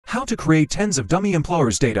How to create tens of dummy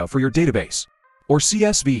employers data for your database, or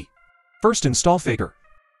CSV. First, install Faker.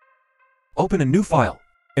 Open a new file.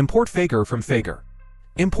 Import Faker from Faker.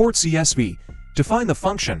 Import CSV. Define the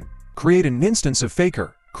function. Create an instance of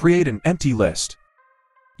Faker. Create an empty list.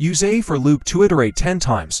 Use a for loop to iterate 10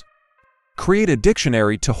 times. Create a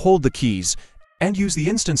dictionary to hold the keys, and use the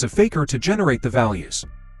instance of Faker to generate the values.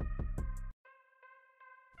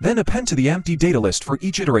 Then append to the empty data list for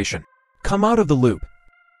each iteration. Come out of the loop.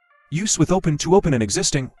 Use with open to open an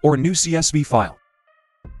existing or new CSV file.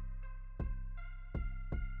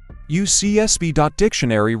 Use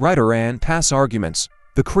CSV.dictionary writer and pass arguments,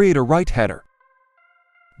 the create a write header.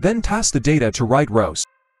 Then pass the data to write rows.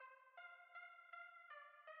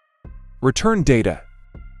 Return data.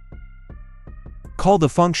 Call the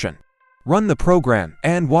function. Run the program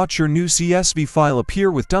and watch your new CSV file appear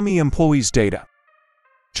with dummy employees data.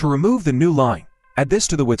 To remove the new line, add this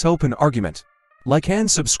to the with open argument. Like and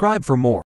subscribe for more.